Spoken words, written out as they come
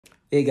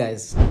Hey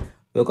guys,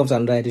 welcome to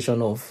another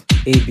edition of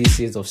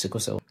ABCs of Sickle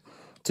Cell.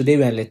 Today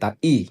we are in letter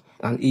E,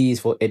 and E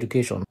is for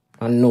education.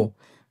 And no,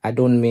 I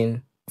don't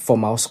mean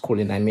formal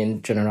schooling, I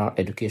mean general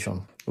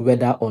education,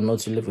 whether or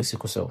not you live with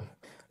sickle cell.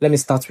 Let me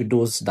start with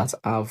those that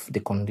have the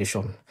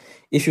condition.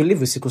 If you live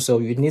with sickle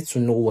cell, you need to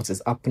know what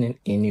is happening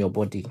in your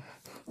body.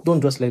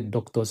 Don't just let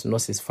doctors,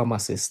 nurses,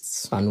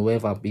 pharmacists, and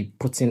whoever be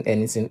putting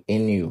anything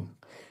in you.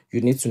 You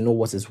need to know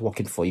what is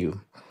working for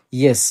you.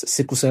 Yes,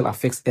 sickle cell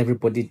affects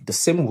everybody the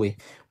same way,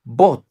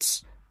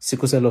 but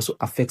sickle cell also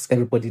affects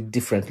everybody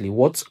differently.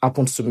 What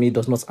happens to me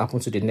does not happen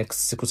to the next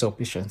sickle cell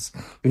patients.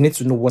 You need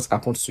to know what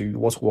happens to you,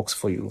 what works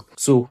for you.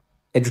 So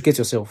educate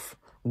yourself.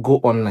 Go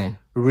online,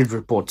 read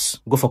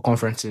reports, go for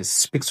conferences,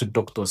 speak to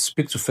doctors,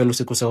 speak to fellow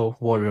sickle cell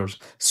warriors,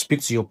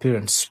 speak to your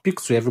parents, speak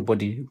to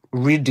everybody,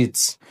 read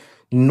it,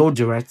 know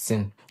the right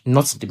thing,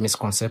 not the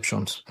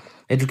misconceptions.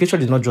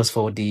 Education is not just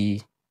for the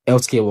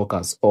healthcare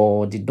workers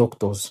or the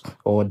doctors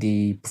or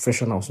the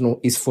professionals. No,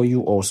 it's for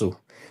you also.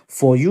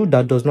 For you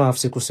that does not have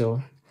sickle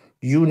cell,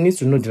 you need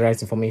to know the right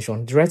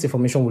information. The right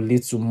information will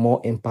lead to more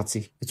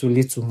empathy. It will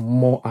lead to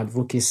more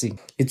advocacy.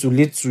 It will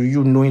lead to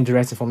you knowing the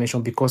right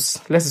information,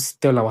 because let's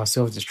tell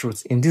ourselves the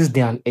truth. In this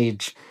day and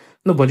age,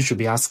 nobody should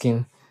be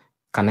asking,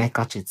 can I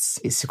catch it?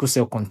 Is sickle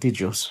cell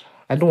contagious?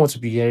 I don't want to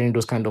be hearing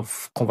those kind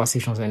of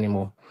conversations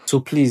anymore. So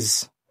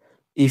please,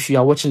 if you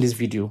are watching this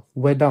video,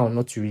 whether or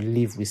not you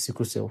live with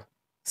sickle cell,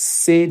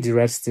 say the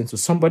right thing to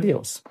somebody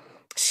else.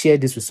 Share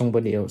this with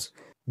somebody else.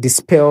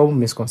 Dispel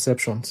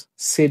misconceptions.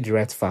 Say the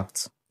right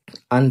facts.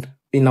 And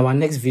in our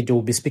next video,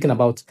 we'll be speaking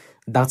about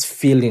that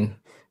feeling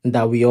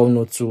that we all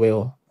know too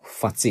well,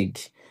 fatigue.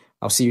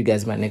 I'll see you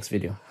guys in my next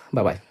video.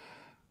 Bye-bye.